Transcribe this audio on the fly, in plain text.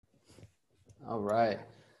All right.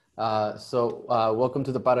 Welcome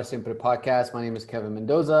to the Para Siempre podcast. My name is Kevin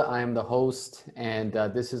Mendoza. I am the host, and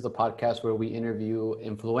this is the podcast where we interview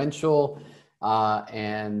influential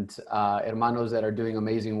and hermanos that are doing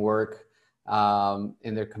amazing work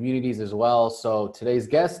in their communities as well. So today's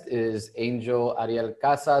guest is Angel-Ariel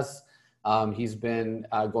Casas. He's been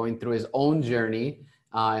going through his own journey,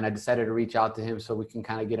 and I decided to reach out to him so we can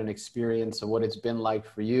kind of get an experience of what it's been like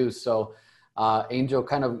for you. So Angel,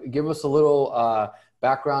 kind of give us a little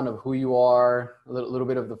background of who you are, a little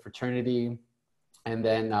bit of the fraternity, and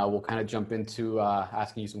then we'll kind of jump into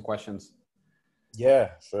asking you some questions.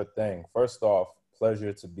 Yeah, sure thing. First off,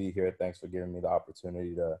 pleasure to be here. Thanks for giving me the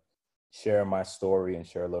opportunity to share my story and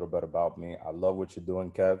share a little bit about me. I love what you're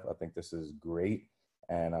doing, Kev. I think this is great.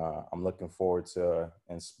 And I'm looking forward to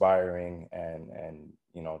inspiring and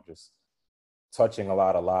just touching a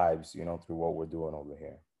lot of lives, through what we're doing over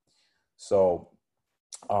here. So,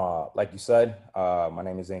 like you said, my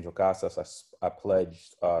name is Angel Casas. I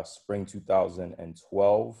pledged spring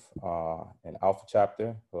 2012 in Alpha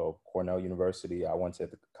Chapter of Cornell University. I went to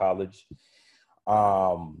the college.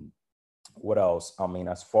 What else? I mean,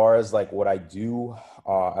 as far as like what I do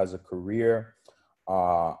as a career,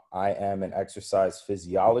 I am an exercise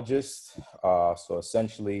physiologist. So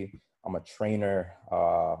essentially, I'm a trainer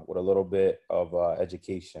with a little bit of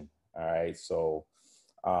education. All right. So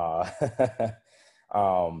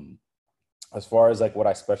as far as like what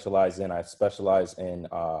I specialize in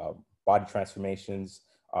body transformations,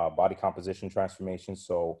 body composition transformations.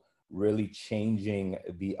 So really changing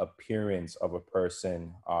the appearance of a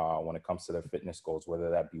person when it comes to their fitness goals,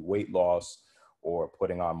 whether that be weight loss or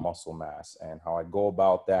putting on muscle mass. And how I go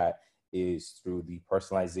about that is through the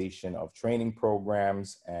personalization of training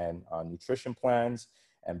programs and nutrition plans.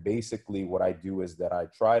 And basically what I do is that I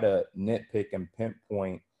try to nitpick and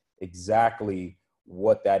pinpoint exactly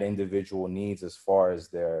what that individual needs as far as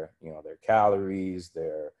their calories,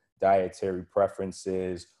 their dietary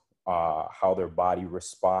preferences, how their body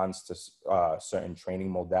responds to certain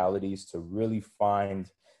training modalities to really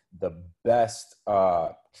find the best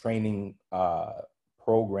training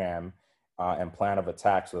program and plan of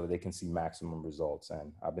attack so that they can see maximum results.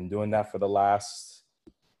 And I've been doing that for the last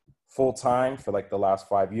full time for like the last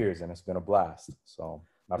 5 years, and it's been a blast. So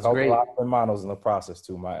I've helped a lot of hermanos in the process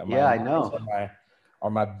too. I know. Are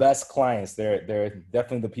my best clients. They're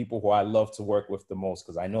definitely the people who I love to work with the most,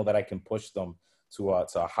 because I know that I can push them to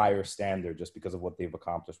a higher standard just because of what they've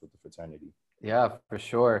accomplished with the fraternity. Yeah, for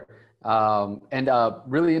sure. And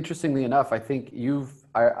really interestingly enough, I think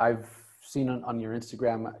I've seen on your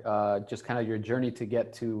Instagram just kind of your journey to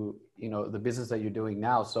get to, the business that you're doing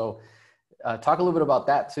now. So talk a little bit about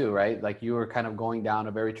that too, right? Like you were kind of going down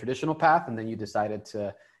a very traditional path and then you decided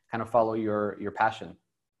to kind of follow your passion.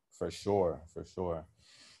 For sure.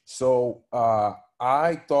 So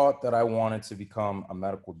I thought that I wanted to become a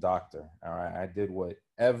medical doctor. All right. I did what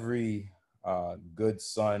every good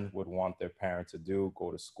son would want their parent to do: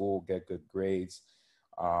 go to school, get good grades.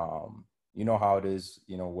 You know how it is,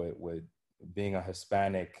 with being a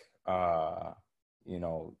Hispanic,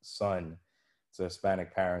 son to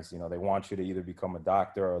Hispanic parents. They want you to either become a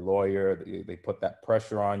doctor or a lawyer. They put that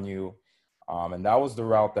pressure on you. And that was the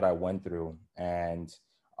route that I went through. And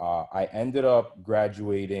I ended up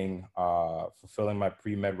graduating, fulfilling my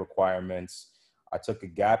pre-med requirements. I took a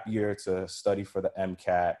gap year to study for the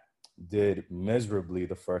MCAT, did miserably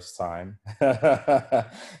the first time.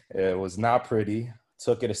 It was not pretty.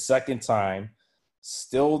 Took it a second time,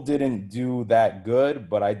 still didn't do that good,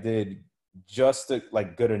 but I did just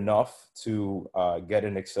good enough to get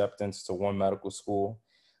an acceptance to one medical school.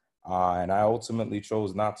 And I ultimately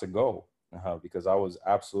chose not to go. Because I was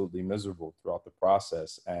absolutely miserable throughout the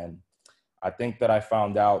process. And I think that I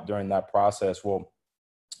found out during that process, well,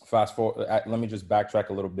 fast forward, let me just backtrack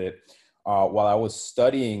a little bit. While I was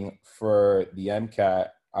studying for the MCAT,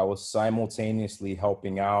 I was simultaneously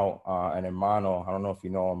helping out an hermano. I don't know if you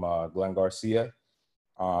know him, Glenn Garcia,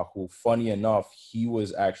 who, funny enough, he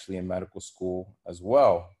was actually in medical school as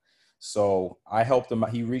well. So I helped him.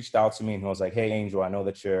 He reached out to me and he was like, "Hey, Angel, I know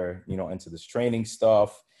that you're, into this training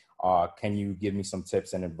stuff. Can you give me some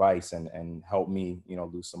tips and advice and help me,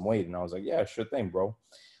 lose some weight?" And I was like, "Yeah, sure thing, bro."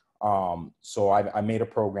 So I made a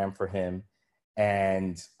program for him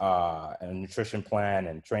and a nutrition plan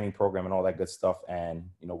and training program and all that good stuff. And,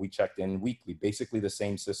 we checked in weekly, basically the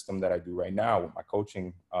same system that I do right now with my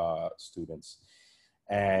coaching students.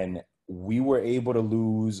 And we were able to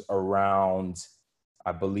lose around,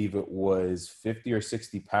 I believe it was 50 or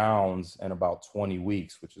 60 pounds in about 20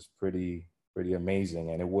 weeks, which is pretty amazing.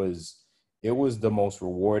 And it was the most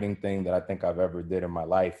rewarding thing that I think I've ever did in my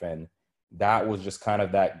life. And that was just kind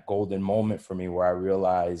of that golden moment for me where I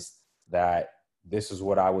realized that this is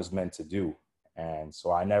what I was meant to do. And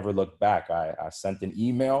so I never looked back. I sent an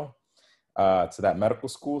email to that medical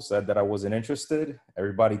school, said that I wasn't interested.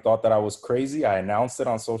 Everybody thought that I was crazy. I announced it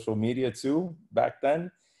on social media too back then.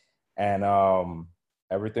 And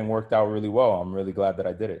everything worked out really well. I'm really glad that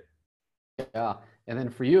I did it. Yeah. And then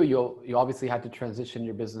for you, you obviously had to transition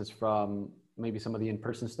your business from maybe some of the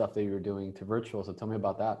in-person stuff that you were doing to virtual. So tell me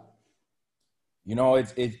about that. You know,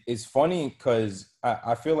 it's funny because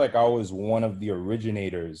I feel like I was one of the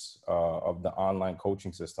originators of the online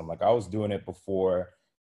coaching system. Like I was doing it before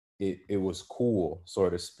it was cool, so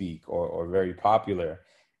to speak, or very popular.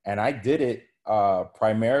 And I did it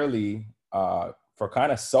primarily for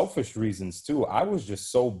kind of selfish reasons too. I was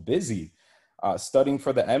just so busy studying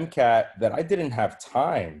for the MCAT that I didn't have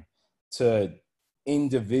time to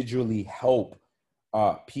individually help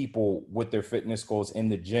people with their fitness goals in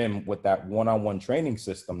the gym with that one-on-one training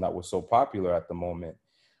system that was so popular at the moment.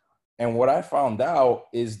 And what I found out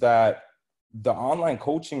is that the online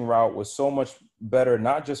coaching route was so much better,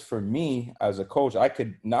 not just for me as a coach. I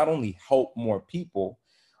could not only help more people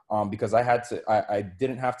because I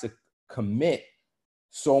didn't have to commit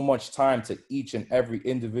so much time to each and every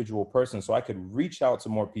individual person. So I could reach out to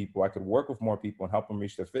more people. I could work with more people and help them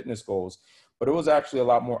reach their fitness goals. But it was actually a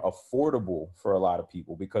lot more affordable for a lot of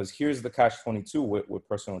people, because here's the catch 22 with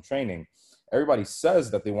personal training. Everybody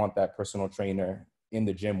says that they want that personal trainer in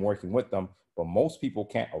the gym working with them, but most people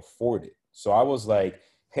can't afford it. So I was like,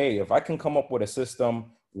 hey, if I can come up with a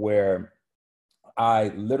system where I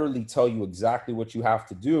literally tell you exactly what you have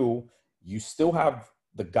to do, you still have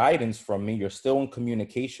the guidance from me, you're still in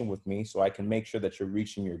communication with me, so I can make sure that you're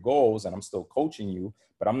reaching your goals, and I'm still coaching you,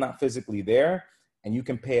 but I'm not physically there, and you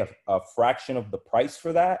can pay a fraction of the price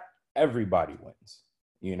for that, everybody wins.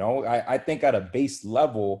 You know, I think at a base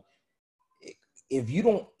level, if you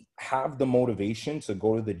don't have the motivation to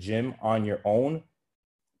go to the gym on your own,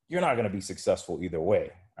 you're not going to be successful either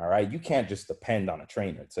way. All right. You can't just depend on a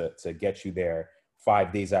trainer to get you there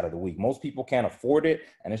 5 days out of the week. Most people can't afford it,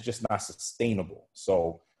 and it's just not sustainable.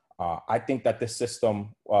 So I think that this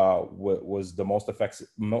system was the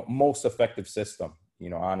most effective system,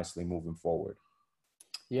 you know, honestly, moving forward.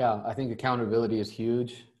 Yeah, I think accountability is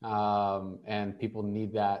huge, and people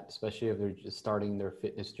need that, especially if they're just starting their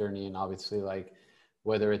fitness journey. And obviously, like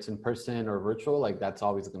whether it's in person or virtual, like that's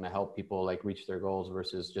always going to help people like reach their goals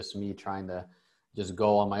versus just me trying to just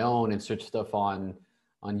go on my own and search stuff on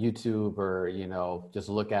YouTube, or just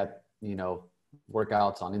look at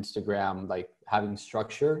workouts on Instagram. Like having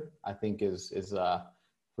structure, I think is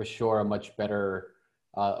for sure a much better,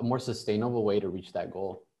 a more sustainable way to reach that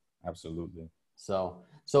goal. Absolutely. So,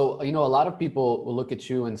 a lot of people will look at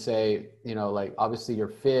you and say, like, obviously you're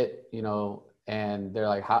fit, and they're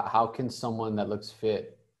like, how can someone that looks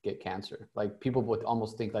fit get cancer? Like people would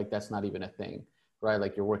almost think like that's not even a thing, right?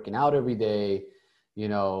 Like you're working out every day, you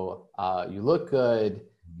look good,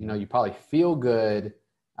 you probably feel good.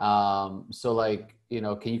 So like,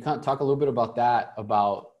 can you kind of talk a little bit about that,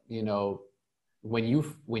 about, when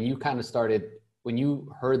you kind of started, when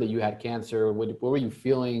you heard that you had cancer, what were you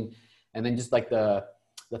feeling? And then just like the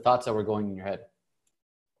thoughts that were going in your head.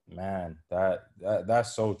 Man,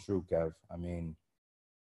 that's so true, Kev. I mean,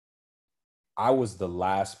 I was the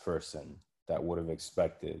last person that would have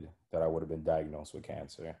expected that I would have been diagnosed with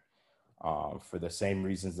cancer, for the same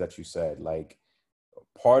reasons that you said. Like,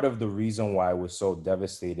 part of the reason why it was so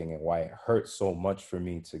devastating and why it hurt so much for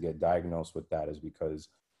me to get diagnosed with that is because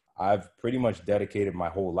I've pretty much dedicated my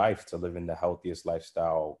whole life to living the healthiest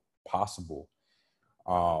lifestyle possible.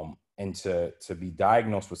 And to be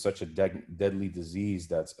diagnosed with such a deadly disease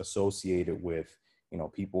that's associated with,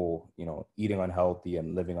 people, eating unhealthy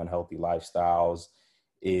and living unhealthy lifestyles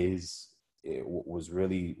was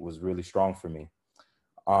really strong for me.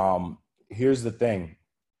 Here's the thing.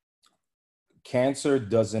 Cancer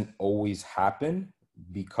doesn't always happen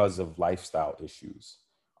because of lifestyle issues.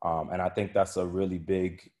 And I think that's a really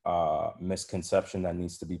big misconception that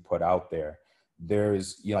needs to be put out there.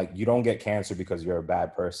 There's, you don't get cancer because you're a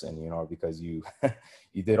bad person, because you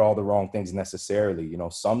you did all the wrong things necessarily.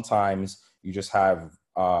 Sometimes you just have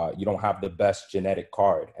you don't have the best genetic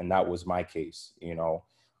card, and that was my case.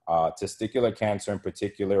 Testicular cancer in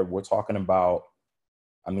particular, we're talking about,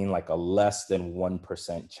 like a less than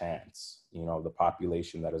 1% chance, the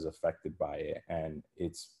population that is affected by it, and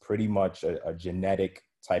it's pretty much a genetic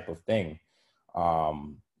type of thing.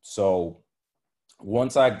 So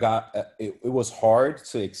once I got it was hard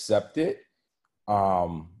to accept it,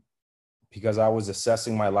 because I was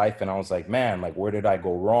assessing my life and I was like, man, like, where did I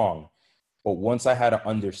go wrong? But once I had an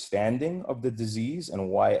understanding of the disease and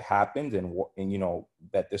why it happened, and you know,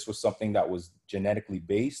 that this was something that was genetically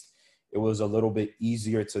based, it was a little bit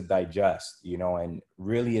easier to digest, you know. And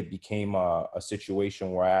really it became a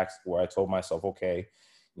situation where I told myself, okay,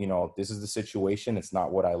 you know, this is the situation. It's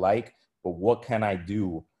not what I like, but what can I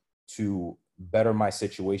do to better my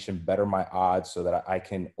situation, better my odds, so that I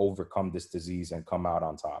can overcome this disease and come out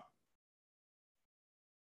on top.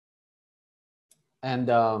 And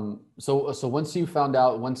so once you found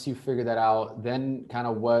out, once you figured that out, then kind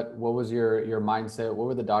of what was your mindset? What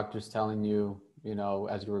were the doctors telling you, you know,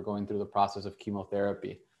 as you were going through the process of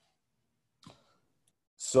chemotherapy?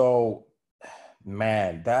 So,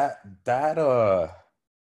 man, man,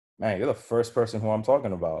 you're the first person who I'm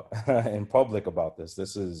talking about in public about this.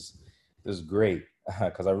 This is great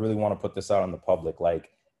because I really want to put this out in the public.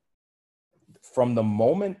 Like, from the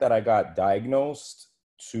moment that I got diagnosed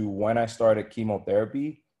to when I started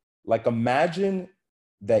chemotherapy, like, imagine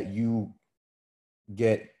that you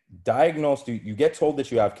get diagnosed, you get told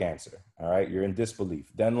that you have cancer, all right? You're in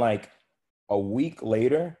disbelief. Then, like, a week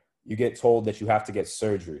later, you get told that you have to get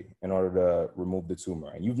surgery in order to remove the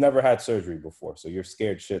tumor. And you've never had surgery before, so you're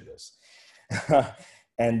scared shitless.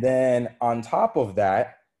 And then on top of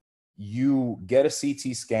that, you get a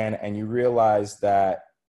CT scan and you realize that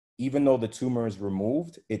even though the tumor is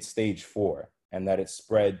removed, it's stage 4, and that it's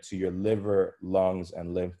spread to your liver, lungs,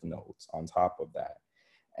 and lymph nodes on top of that.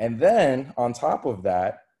 And then on top of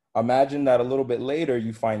that, imagine that a little bit later,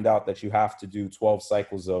 you find out that you have to do 12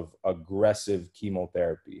 cycles of aggressive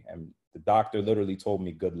chemotherapy. And the doctor literally told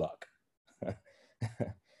me, good luck.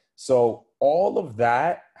 So all of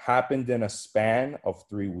that happened in a span of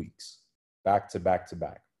 3 weeks, back to back to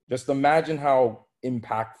back. Just imagine how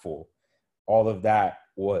impactful all of that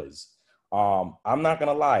was. I'm not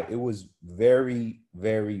gonna lie, it was very,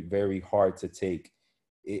 very, very hard to take.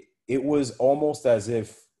 It was almost as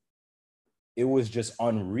if it was just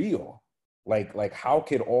unreal. Like how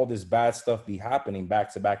could all this bad stuff be happening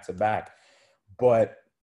back to back to back? But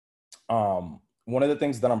one of the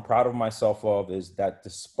things that I'm proud of myself of is that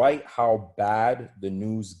despite how bad the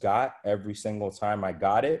news got every single time I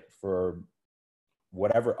got it, for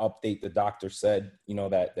whatever update the doctor said, you know,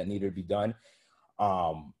 that needed to be done,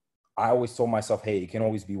 I always told myself, hey, it can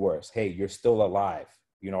always be worse. Hey, you're still alive,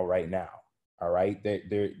 you know, right now. All right.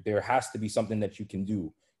 There has to be something that you can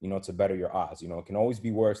do, you know, to better your odds. You know, it can always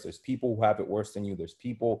be worse. There's people who have it worse than you. There's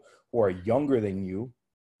people who are younger than you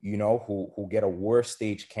know, who get a worse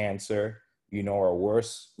stage cancer, you know, or a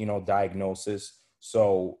worse, you know, diagnosis.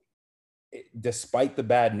 So despite the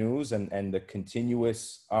bad news and the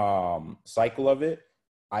continuous cycle of it,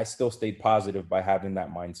 I still stayed positive by having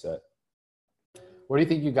that mindset. Where do you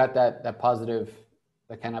think you got that positive,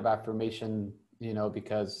 that kind of affirmation, you know,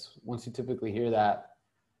 because once you typically hear that,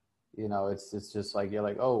 you know, it's just like, you're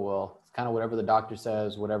like, oh, well, it's kind of whatever the doctor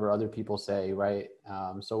says, whatever other people say. Right.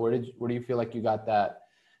 So where do you feel like you got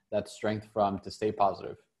that strength from to stay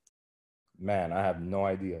positive? Man, I have no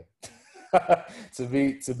idea.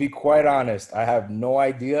 To be quite honest, I have no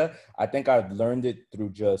idea. I think I've learned it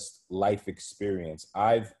through just life experience.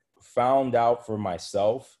 I've found out for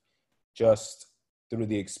myself, just through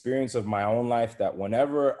the experience of my own life, that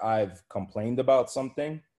whenever I've complained about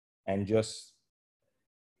something and just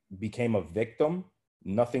became a victim,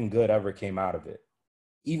 nothing good ever came out of it.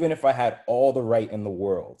 Even if I had all the right in the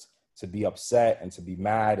world to be upset and to be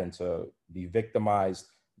mad and to be victimized,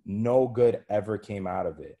 no good ever came out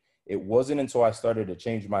of it. It wasn't until I started to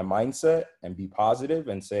change my mindset and be positive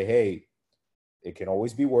and say, hey, it can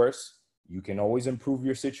always be worse. You can always improve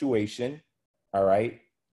your situation. All right.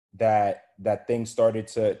 That things started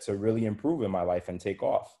to really improve in my life and take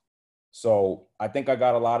off. So I think I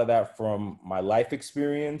got a lot of that from my life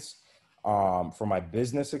experience, from my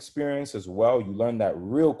business experience as well. You learn that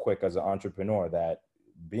real quick as an entrepreneur, that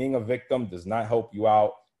being a victim does not help you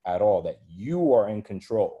out at all, that you are in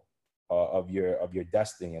control of your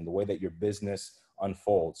destiny and the way that your business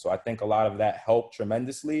unfolds. So I think a lot of that helped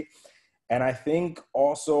tremendously. And I think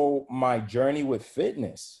also my journey with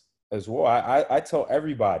fitness as well. I tell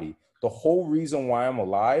everybody, the whole reason why I'm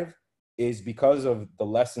alive is because of the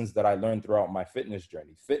lessons that I learned throughout my fitness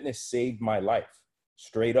journey. Fitness saved my life,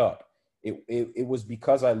 straight up. It was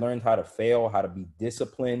because I learned how to fail, how to be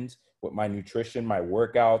disciplined with my nutrition, my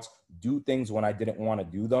workouts, do things when I didn't want to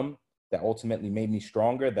do them, that ultimately made me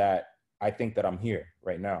stronger, that I think that I'm here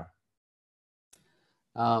right now.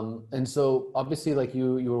 And so obviously, like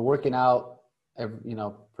you were working out, you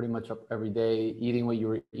know, pretty much every day, eating what you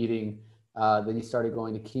were eating. Then you started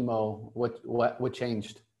going to chemo. What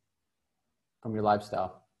changed from your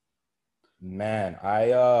lifestyle? Man,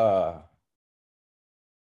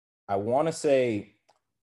 I want to say,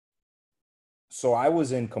 so I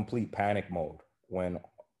was in complete panic mode when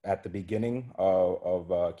at the beginning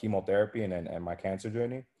of chemotherapy and my cancer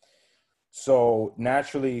journey. So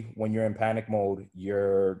naturally, when you're in panic mode,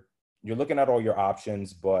 you're looking at all your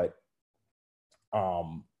options, but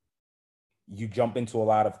um, you jump into a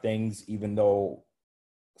lot of things, even though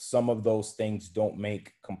some of those things don't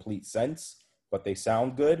make complete sense, but they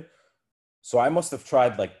sound good. So I must have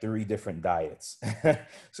tried like 3 different diets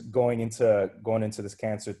so going into this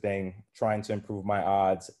cancer thing, trying to improve my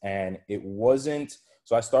odds. And it wasn't,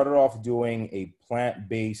 so I started off doing a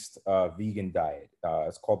plant-based vegan diet.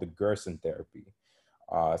 It's called the Gerson therapy.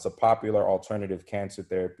 It's a popular alternative cancer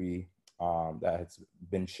therapy that has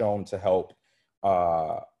been shown to help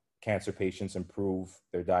cancer patients improve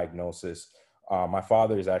their diagnosis. My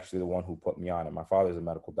father is actually the one who put me on it. My father is a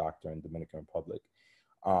medical doctor in Dominican Republic.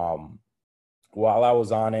 While I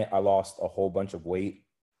was on it, I lost a whole bunch of weight.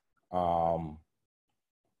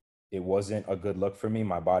 It wasn't a good look for me.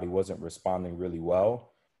 My body wasn't responding really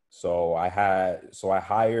well. So I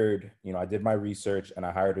hired, I did my research and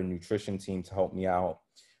I hired a nutrition team to help me out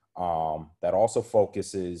that also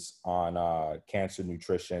focuses on cancer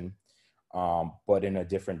nutrition, but in a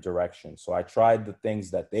different direction. So I tried the things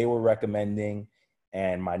that they were recommending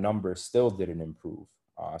and my numbers still didn't improve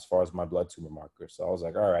as far as my blood tumor markers. So I was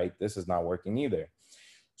like, all right, this is not working either.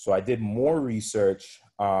 So I did more research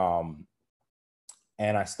and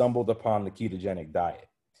I stumbled upon the ketogenic diet.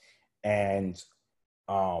 And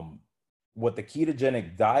what the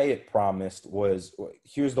ketogenic diet promised was,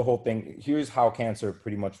 here's the whole thing. Here's how cancer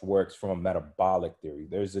pretty much works from a metabolic theory.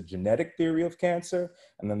 There's a genetic theory of cancer,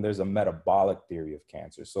 and then there's a metabolic theory of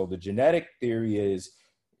cancer. So the genetic theory is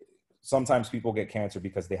sometimes people get cancer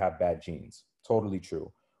because they have bad genes. Totally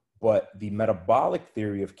true. But the metabolic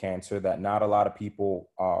theory of cancer that not a lot of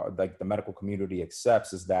people, like the medical community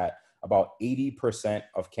accepts, is that about 80%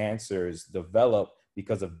 of cancers develop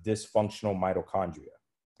because of dysfunctional mitochondria.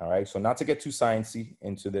 All right. So not to get too sciencey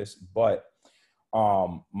into this, but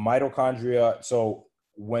mitochondria. So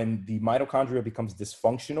when the mitochondria becomes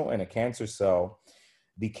dysfunctional in a cancer cell,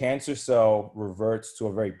 the cancer cell reverts to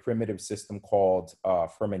a very primitive system called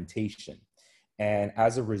fermentation. And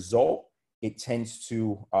as a result, it tends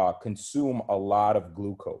to consume a lot of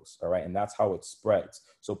glucose, all right? And that's how it spreads.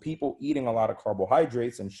 So people eating a lot of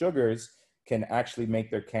carbohydrates and sugars can actually make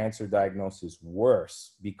their cancer diagnosis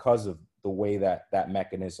worse because of the way that that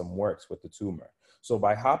mechanism works with the tumor. So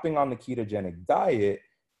by hopping on the ketogenic diet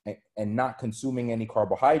and not consuming any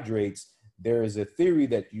carbohydrates, there is a theory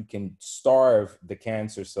that you can starve the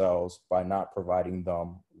cancer cells by not providing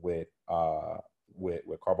them with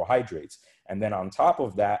carbohydrates. And then on top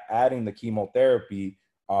of that, adding the chemotherapy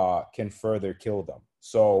can further kill them.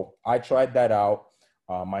 So I tried that out.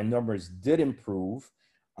 My numbers did improve.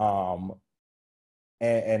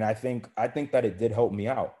 And I think that it did help me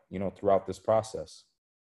out, throughout this process.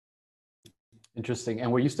 Interesting.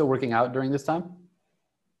 And were you still working out during this time?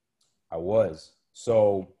 I was.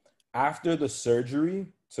 So after the surgery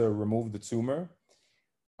to remove the tumor,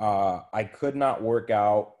 I could not work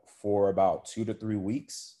out for about 2 to 3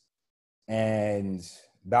 weeks. And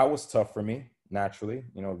that was tough for me, naturally,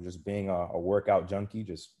 just being a workout junkie,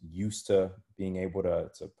 just used to being able to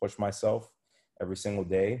push myself every single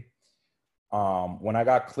day. When I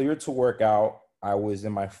got cleared to work out, I was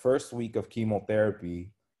in my first week of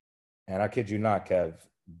chemotherapy. And I kid you not, Kev,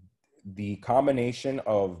 the combination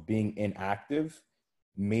of being inactive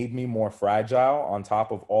made me more fragile on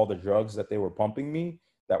top of all the drugs that they were pumping me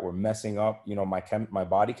that were messing up, my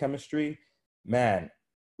body chemistry. Man,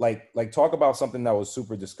 like talk about something that was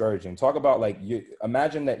super discouraging. Talk about you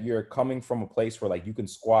imagine that you're coming from a place where you can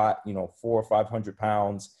squat, 400 or 500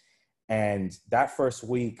 pounds. And that first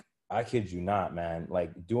week, I kid you not, man,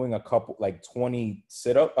 doing a couple, 20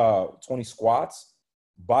 20 squats,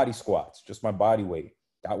 body squats, just my body weight.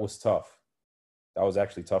 That was tough. That was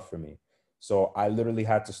actually tough for me. So I literally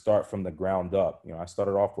had to start from the ground up. I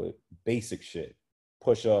started off with basic shit,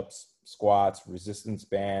 push-ups, squats, resistance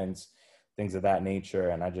bands, things of that nature.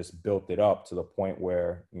 And I just built it up to the point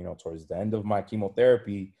where, towards the end of my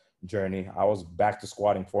chemotherapy journey, I was back to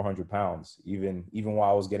squatting 400 pounds, even while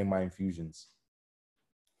I was getting my infusions.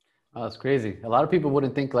 Oh, that's crazy. A lot of people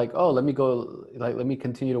wouldn't think let me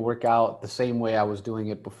continue to work out the same way I was doing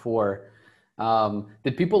it before.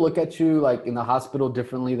 Did people look at you in the hospital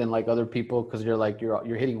differently than other people? Cause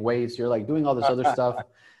you're hitting weights, you're doing all this other stuff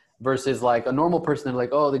versus a normal person. They're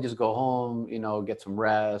like, oh, they just go home, get some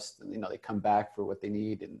rest and, they come back for what they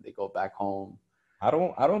need and they go back home. I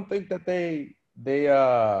don't think that they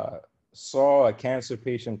saw a cancer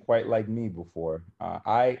patient quite like me before.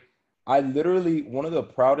 I I literally, one of the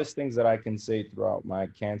proudest things that I can say throughout my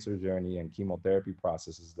cancer journey and chemotherapy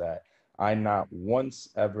process is that I not once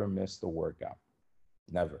ever missed a workout.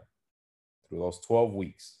 Never. Through those 12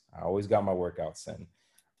 weeks, I always got my workouts in.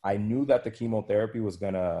 I knew that the chemotherapy was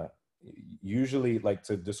gonna, usually, like,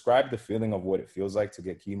 to describe the feeling of what it feels like to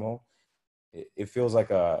get chemo, it feels like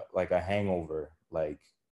a hangover, like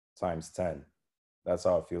times 10. That's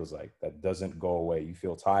how it feels like. That doesn't go away. You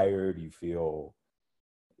feel tired, you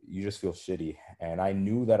just feel shitty. And I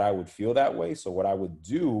knew that I would feel that way. So what I would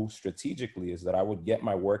do strategically is that I would get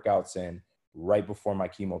my workouts in right before my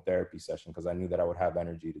chemotherapy session, because I knew that I would have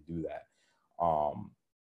energy to do that.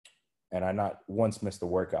 And I not once missed a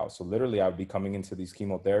workout. So literally I would be coming into these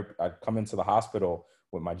chemotherapy, I'd come into the hospital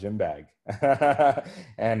with my gym bag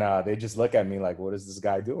and they just look at me like, what is this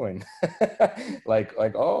guy doing? like,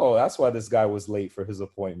 oh, that's why this guy was late for his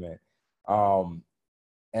appointment.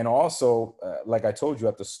 And also, like I told you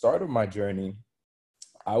at the start of my journey,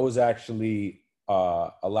 I was actually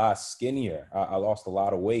a lot skinnier. I lost a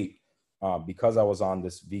lot of weight because I was on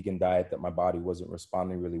this vegan diet that my body wasn't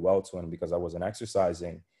responding really well to, and because I wasn't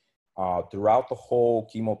exercising. Throughout the whole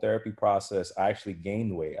chemotherapy process, I actually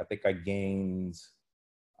gained weight. I think I gained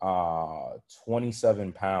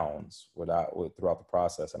 27 pounds throughout the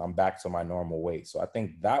process, and I'm back to my normal weight. So I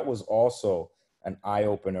think that was also an eye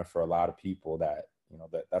opener for a lot of people, that, you know,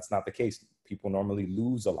 that's not the case. People normally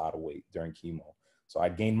lose a lot of weight during chemo. So I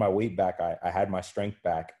gained my weight back. I had my strength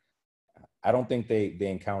back. I don't think they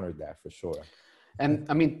encountered that, for sure. And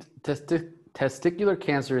I mean, testicular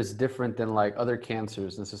cancer is different than like other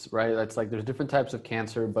cancers. This is right. That's like, there's different types of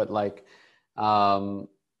cancer, but like,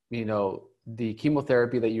 you know, the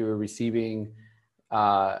chemotherapy that you were receiving,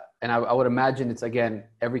 and I would imagine it's, again,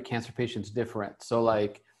 every cancer patient's different. So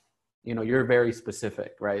like, you know, you're very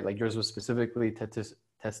specific, right? Like yours was specifically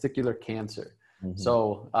testicular cancer. Mm-hmm.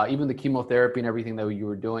 So even the chemotherapy and everything that you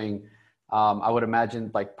were doing, I would imagine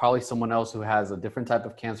like probably someone else who has a different type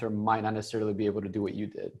of cancer might not necessarily be able to do what you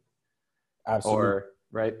did. Absolutely. Or,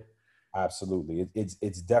 right? Absolutely.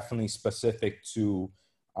 It's definitely specific to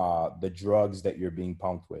the drugs that you're being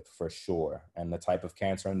pumped with, for sure, and the type of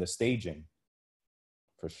cancer and the staging,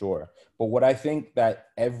 for sure. But what I think that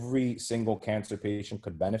every single cancer patient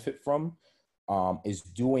could benefit from is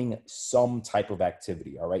doing some type of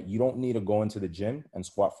activity. All right. You don't need to go into the gym and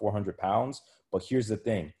squat 400 pounds. But here's the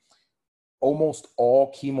thing. Almost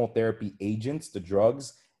all chemotherapy agents, the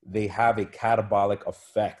drugs, they have a catabolic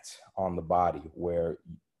effect on the body, where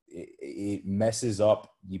it messes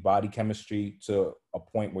up the body chemistry to a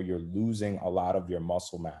point where you're losing a lot of your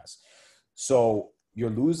muscle mass. So you're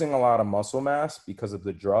losing a lot of muscle mass because of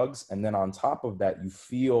the drugs. And then on top of that, you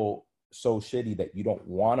feel so shitty that you don't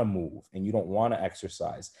want to move and you don't want to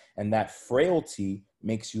exercise. And that frailty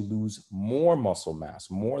makes you lose more muscle mass,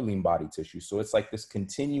 more lean body tissue. So it's like this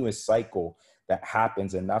continuous cycle that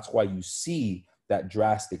happens. And that's why you see that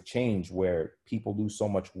drastic change where people lose so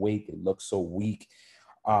much weight, they look so weak.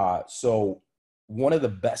 So one of the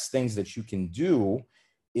best things that you can do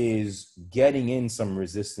is getting in some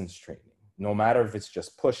resistance training. No matter if it's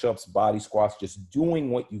just push-ups, body squats, just doing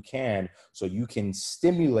what you can so you can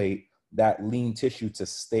stimulate that lean tissue to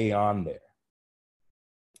stay on there.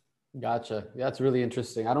 Gotcha. That's really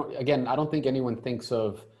interesting. I don't think anyone thinks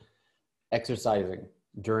of exercising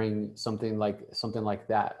during something like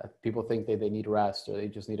that. People think they need rest, or they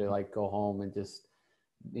just need to like go home and just,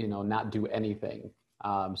 you know, not do anything.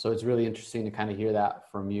 So it's really interesting to kind of hear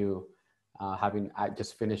that from you, I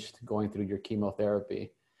just finished going through your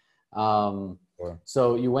chemotherapy. Sure.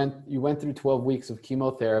 So you went through 12 weeks of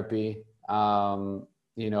chemotherapy.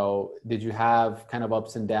 You know, did you have kind of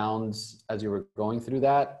ups and downs as you were going through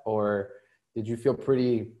that, or did you feel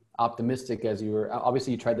pretty optimistic as you were,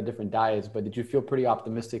 obviously you tried the different diets, but did you feel pretty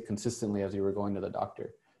optimistic consistently as you were going to the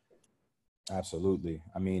doctor? Absolutely.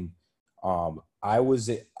 I mean,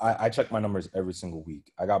 I check my numbers every single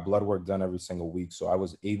week. I got blood work done every single week. So I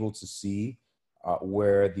was able to see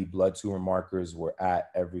where the blood tumor markers were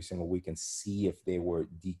at every single week and see if they were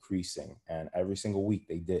decreasing. And every single week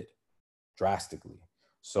they did, drastically.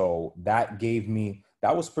 So that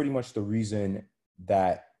was pretty much the reason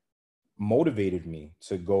that motivated me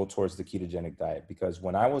to go towards the ketogenic diet, because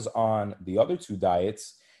when I was on the other two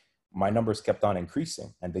diets, my numbers kept on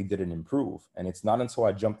increasing and they didn't improve. And it's not until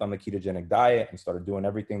I jumped on the ketogenic diet and started doing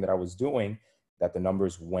everything that I was doing that the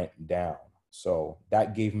numbers went down. So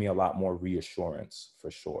that gave me a lot more reassurance,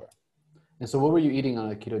 for sure. And so what were you eating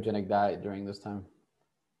on a ketogenic diet during this time?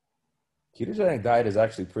 Ketogenic diet is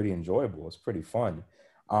actually pretty enjoyable. It's pretty fun.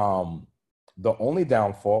 The only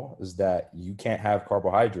downfall is that you can't have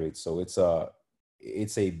carbohydrates. So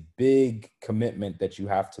it's a big commitment that you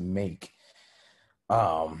have to make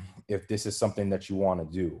if this is something that you want to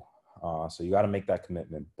do. So you got to make that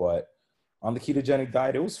commitment. But on the ketogenic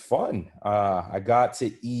diet, it was fun. I got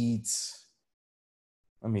to eat,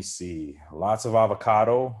 let me see, lots of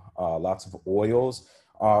avocado, lots of oils.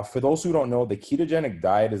 For those who don't know, the ketogenic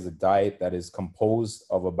diet is a diet that is composed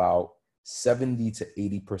of about 70 to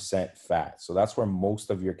 80% fat. So that's where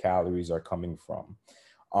most of your calories are coming from.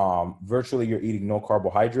 Virtually, you're eating no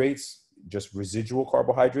carbohydrates, just residual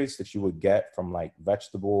carbohydrates that you would get from like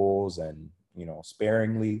vegetables and,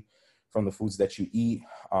 sparingly from the foods that you eat.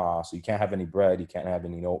 So you can't have any bread, you can't have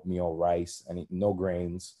any oatmeal, rice, no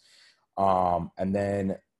grains. And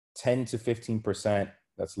then 10 to 15%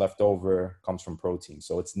 that's left over comes from protein.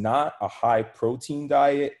 So it's not a high protein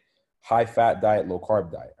diet, high fat diet, low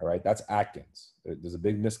carb diet. All right. That's Atkins. There's a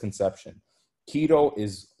big misconception. Keto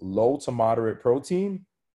is low to moderate protein,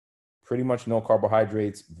 pretty much no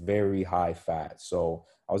carbohydrates, very high fat. So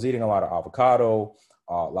I was eating a lot of avocado,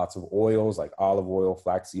 lots of oils like olive oil,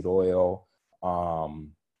 flaxseed oil,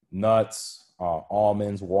 nuts,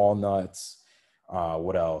 almonds, walnuts.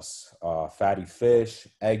 What else? Fatty fish,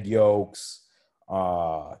 egg yolks,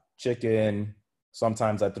 chicken.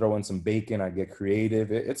 Sometimes I throw in some bacon. I get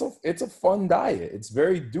creative. It's a fun diet. It's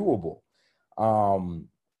very doable. And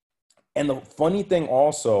the funny thing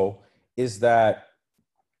also is that,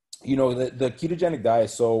 the ketogenic diet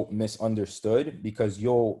is so misunderstood because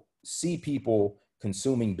you'll see people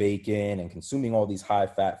consuming bacon and consuming all these high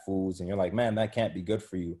fat foods. And you're like, man, that can't be good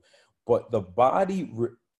for you. But the body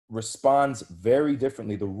responds very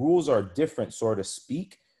differently. The rules are different, so to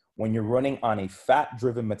speak, when you're running on a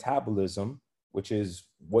fat-driven metabolism, which is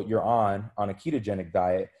what you're on a ketogenic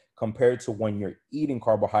diet, compared to when you're eating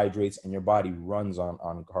carbohydrates and your body runs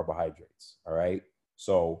on carbohydrates. All right.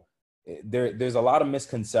 So there's a lot of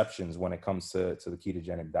misconceptions when it comes to the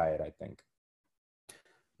ketogenic diet, I think.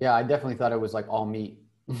 Yeah, I definitely thought it was like all meat.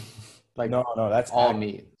 Like no, that's all Atkins.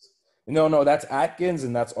 meat. No, that's Atkins,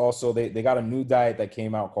 and that's also they got a new diet that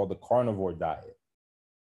came out called the carnivore diet.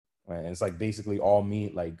 And it's like basically all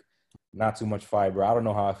meat, like not too much fiber. I don't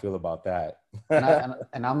know how I feel about that.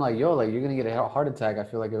 and I'm like, yo, like you're gonna get a heart attack. I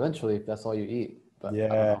feel like eventually if that's all you eat. But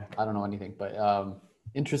yeah, I don't know anything. But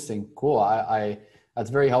interesting, cool. I that's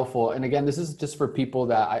very helpful. And again, this is just for people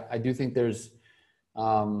that I do think there's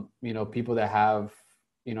people that have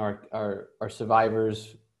are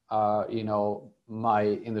survivors.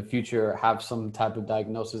 Might in the future have some type of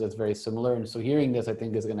diagnosis that's very similar. And so hearing this, I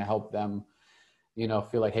think is going to help them,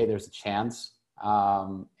 feel like, hey, there's a chance.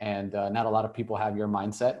 And not a lot of people have your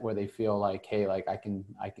mindset where they feel like, hey, like I can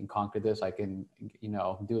conquer this. I can,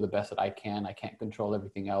 do the best that I can. I can't control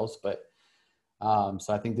everything else. But so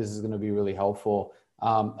I think this is going to be really helpful.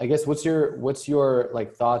 I guess what's your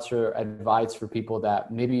like thoughts or advice for people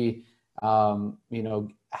that maybe,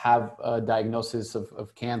 have a diagnosis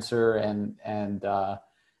of cancer and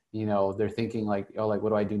they're thinking like, oh, like, what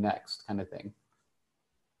do I do next kind of thing?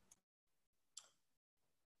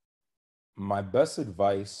 My best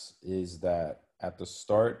advice is that at the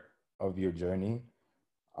start of your journey,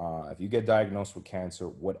 if you get diagnosed with cancer,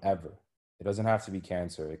 whatever, it doesn't have to be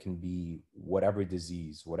cancer. It can be whatever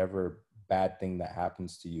disease, whatever bad thing that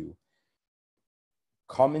happens to you.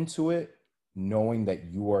 Come into it knowing that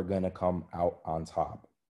you are going to come out on top.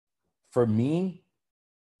 For me,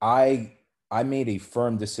 I made a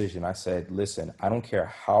firm decision. I said, listen, I don't care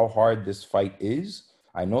how hard this fight is.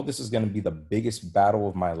 I know this is going to be the biggest battle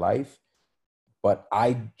of my life, but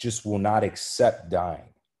I just will not accept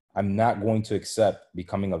dying. I'm not going to accept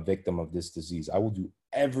becoming a victim of this disease. I will do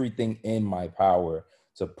everything in my power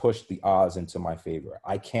to push the odds into my favor.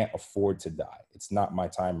 I can't afford to die. It's not my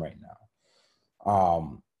time right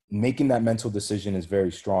now. Making that mental decision is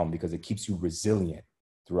very strong because it keeps you resilient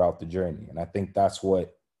throughout the journey. And I think that's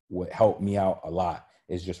what helped me out a lot,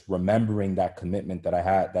 is just remembering that commitment that I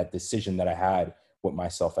had, that decision that I had with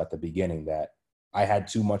myself at the beginning, that I had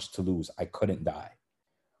too much to lose. I couldn't die.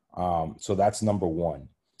 So that's number one.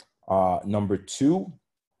 Number two,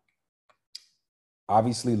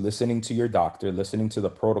 obviously listening to your doctor, listening to the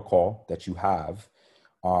protocol that you have.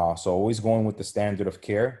 So always going with the standard of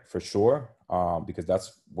care for sure, because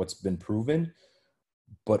that's what's been proven.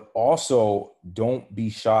 But also don't be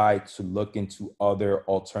shy to look into other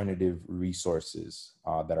alternative resources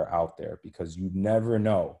that are out there, because you never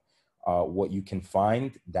know what you can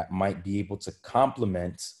find that might be able to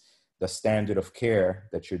complement the standard of care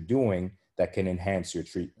that you're doing that can enhance your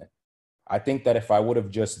treatment. I think that if I would have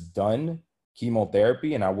just done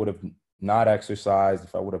chemotherapy and I would have not exercised,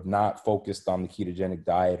 if I would have not focused on the ketogenic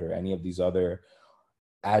diet or any of these other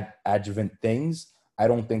adjuvant things, I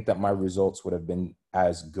don't think that my results would have been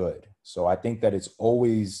as good. So I think that it's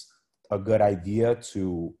always a good idea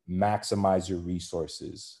to maximize your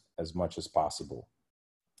resources as much as possible.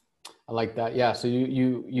 I like that. Yeah. So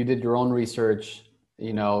you did your own research.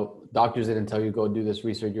 You know, doctors didn't tell you go do this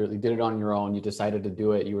research. You did it on your own. You decided to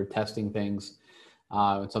do it. You were testing things.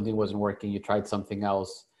 When something wasn't working, you tried something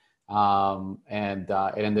else, and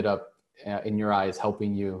it ended up, in your eyes,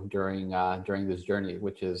 helping you during this journey.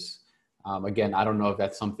 Which is, again, I don't know if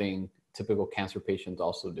that's something typical cancer patients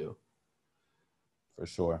also do. For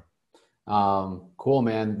sure. Cool,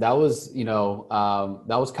 man. That was,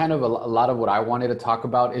 that was kind of a lot of what I wanted to talk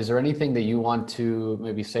about. Is there anything that you want to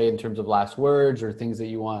maybe say in terms of last words or things that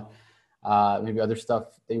you want, maybe other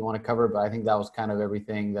stuff that you want to cover? But I think that was kind of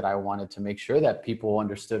everything that I wanted to make sure that people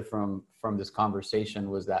understood from this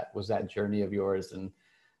conversation was that journey of yours, and,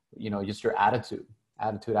 just your attitude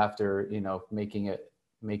after, making it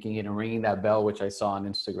and ringing that bell, which I saw on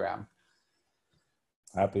Instagram.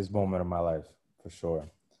 Happiest moment of my life, for sure.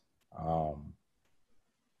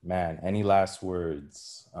 Man, any last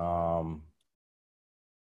words? I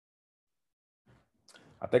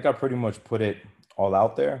think I pretty much put it all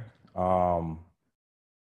out there.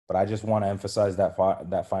 But I just want to emphasize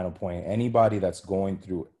that final point. Anybody that's going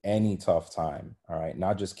through any tough time, all right,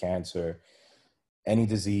 not just cancer, any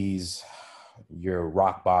disease, you're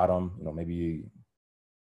rock bottom, maybe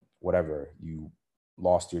whatever, you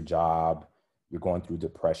lost your job, you're going through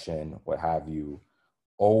depression, what have you.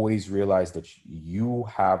 Always realize that you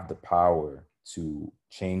have the power to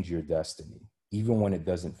change your destiny, even when it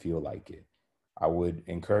doesn't feel like it. I would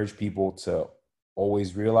encourage people to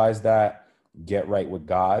always realize that, get right with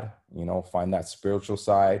God, find that spiritual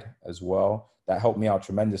side as well. That helped me out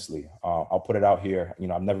tremendously. I'll put it out here.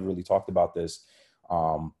 I've never really talked about this,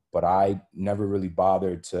 but I never really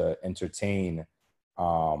bothered to entertain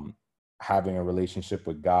having a relationship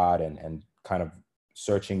with God and kind of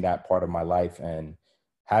searching that part of my life and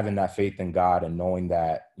having that faith in God and knowing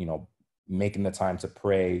that, making the time to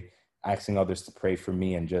pray, asking others to pray for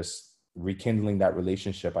me and just rekindling that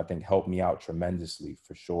relationship, I think helped me out tremendously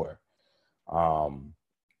for sure. So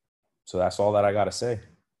that's all that I got to say.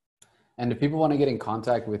 And if people want to get in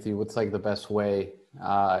contact with you, what's like the best way,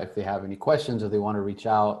 if they have any questions or they want to reach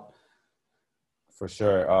out? For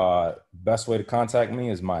sure. Best way to contact me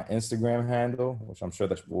is my Instagram handle, which I'm sure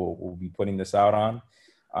that we'll be putting this out on,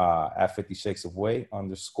 at 50 Shakes of Weight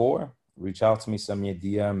 _ Reach out to me, send me a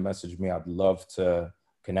DM, message me. I'd love to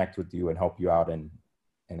connect with you and help you out in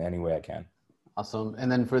any way I can. Awesome.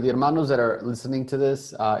 And then for the hermanos that are listening to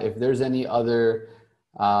this, if there's any other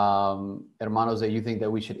hermanos that you think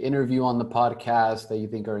that we should interview on the podcast that you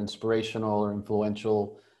think are inspirational or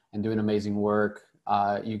influential and doing amazing work,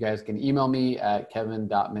 you guys can email me at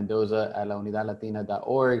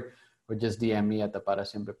kevin.mendoza@launidadlatina.org or just DM me at the Para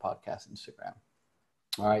Siempre podcast Instagram.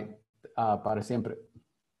 All right. Para siempre.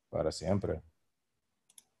 Para siempre.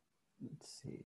 Let's see.